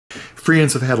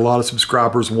friends have had a lot of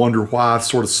subscribers wonder why I've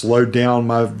sort of slowed down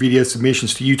my video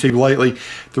submissions to YouTube lately.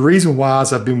 The reason why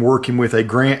is I've been working with a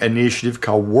grant initiative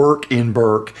called Work in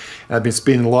Burke. And I've been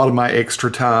spending a lot of my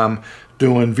extra time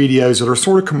doing videos that are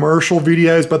sort of commercial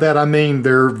videos. By that I mean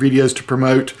they're videos to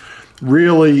promote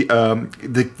really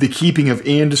the keeping of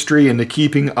industry and the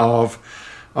keeping of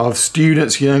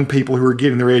students, young people who are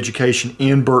getting their education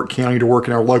in Burke County to work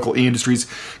in our local industries,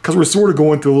 because we're sort of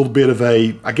going through a little bit of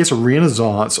a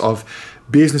renaissance of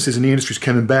businesses and industries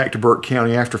coming back to Burke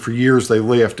County after for years they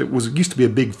left. It used to be a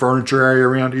big furniture area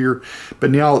around here,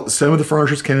 but now some of the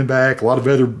furniture is coming back, a lot of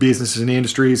other businesses and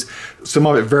industries, some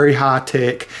of it very high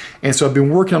tech. And so I've been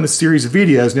working on this series of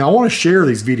videos. Now I want to share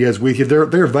these videos with you.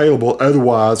 They're available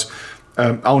otherwise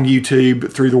on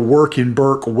YouTube through the Work in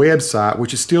Burke website,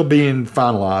 which is still being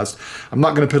finalized. I'm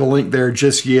not going to put a link there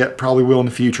just yet, probably will in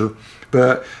the future.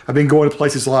 But I've been going to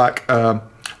places like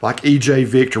EJ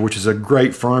Victor, which is a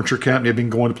great furniture company. I've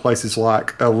been going to places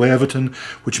like Leviton,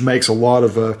 which makes a lot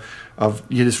of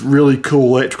just really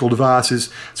cool electrical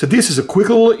devices. So this is a quick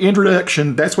little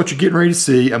introduction. That's what you're getting ready to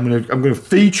see. I'm going to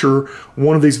feature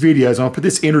one of these videos. I'll put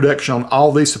this introduction on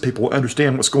all these so people will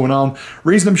understand what's going on.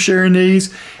 Reason I'm sharing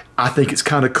these, I think it's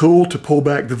kind of cool to pull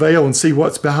back the veil and see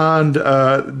what's behind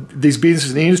these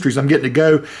businesses and industries. I'm getting to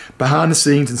go behind the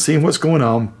scenes and seeing what's going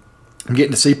on. I'm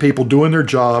getting to see people doing their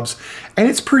jobs, and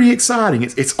it's pretty exciting.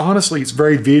 It's honestly, it's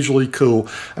very visually cool.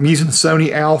 I'm using the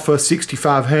Sony Alpha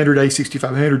 6500,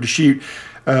 A6500 to shoot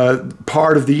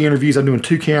part of the interviews. I'm doing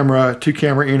two camera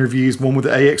interviews, one with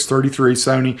the AX33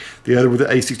 Sony, the other with the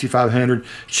A6500,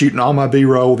 shooting all my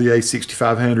B-roll with the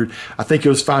A6500. I think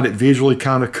you'll just find it visually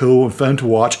kind of cool and fun to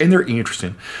watch, and they're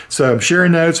interesting. So I'm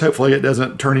sharing those. Hopefully it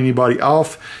doesn't turn anybody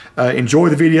off. Enjoy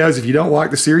the videos. If you don't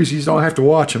like the series, you just don't have to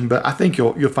watch them, but I think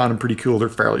you'll find them pretty cool. They're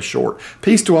fairly short.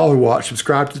 Peace to all who watch.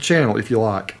 Subscribe to the channel if you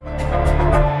like.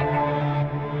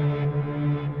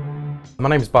 My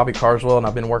name is Bobby Carswell, and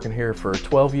I've been working here for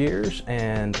 12 years,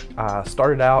 and I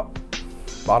started out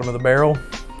bottom of the barrel.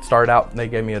 They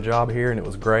gave me a job here, and it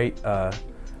was great. Had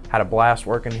a blast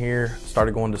working here.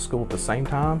 Started going to school at the same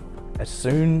time. As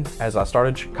soon as I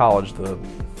started college, the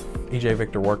EJ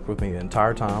Victor worked with me the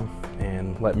entire time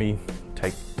and let me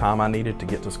take time I needed to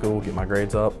get to school, get my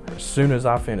grades up. As soon as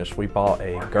I finished, we bought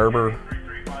a Gerber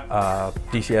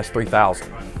DCS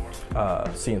 3000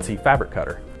 CNC fabric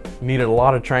cutter. Needed a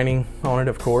lot of training on it,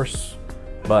 of course,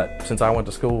 but since I went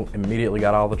to school, immediately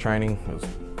got all the training. It was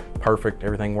perfect,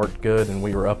 everything worked good, and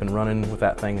we were up and running with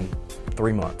that thing in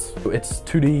 3 months. It's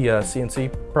 2D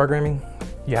CNC programming.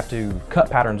 You have to cut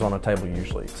patterns on a table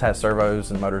usually. It has servos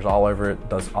and motors all over it,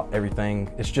 does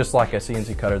everything. It's just like a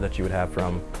CNC cutter that you would have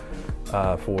from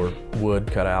for wood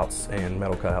cutouts and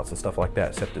metal cutouts and stuff like that,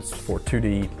 except it's for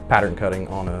 2D pattern cutting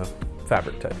on a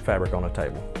fabric on a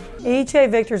table. EJ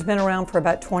Victor's been around for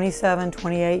about 27,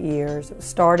 28 years. It was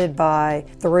started by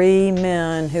 3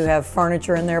 men who have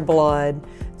furniture in their blood.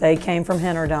 They came from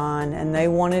Henderson, and they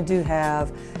wanted to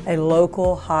have a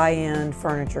local high-end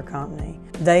furniture company.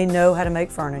 They know how to make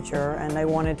furniture, and they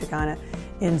wanted to kind of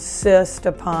insist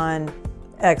upon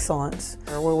excellence,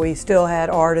 where we still had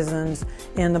artisans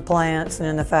in the plants and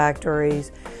in the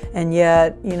factories, and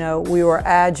yet, you know, we were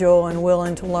agile and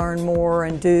willing to learn more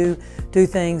and do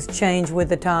things, change with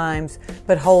the times,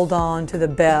 but hold on to the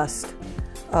best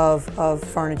of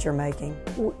furniture making.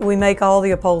 We make all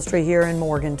the upholstery here in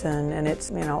Morganton, and it's,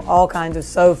 you know, all kinds of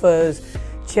sofas,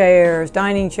 chairs,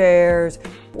 dining chairs.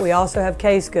 We also have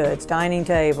case goods, dining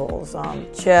tables,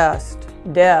 chest,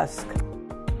 desk.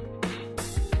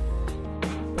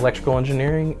 Electrical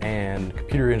engineering and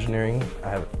computer engineering. I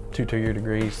have 2 two-year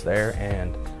degrees there,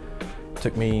 and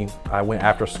I went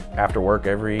after work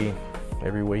every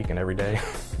week and every day.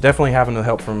 Definitely having the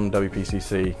help from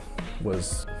WPCC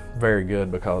was very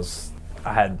good, because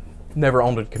I had never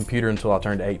owned a computer until I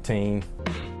turned 18.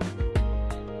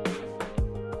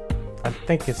 I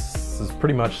think this is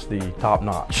pretty much the top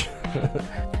notch.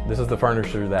 This is the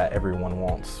furniture that everyone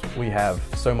wants. We have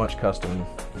so much custom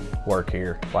work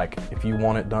here. Like, if you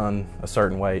want it done a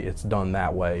certain way, it's done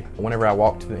that way. Whenever I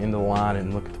walk to the end of the line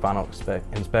and look at the final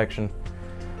inspection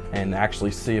and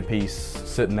actually see a piece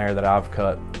sitting there that I've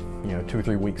cut, you know, 2 or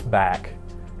 3 weeks back,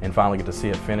 and finally get to see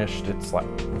it finished, it's like,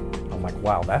 I'm like,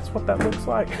 wow, that's what that looks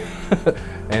like.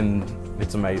 And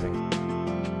it's amazing.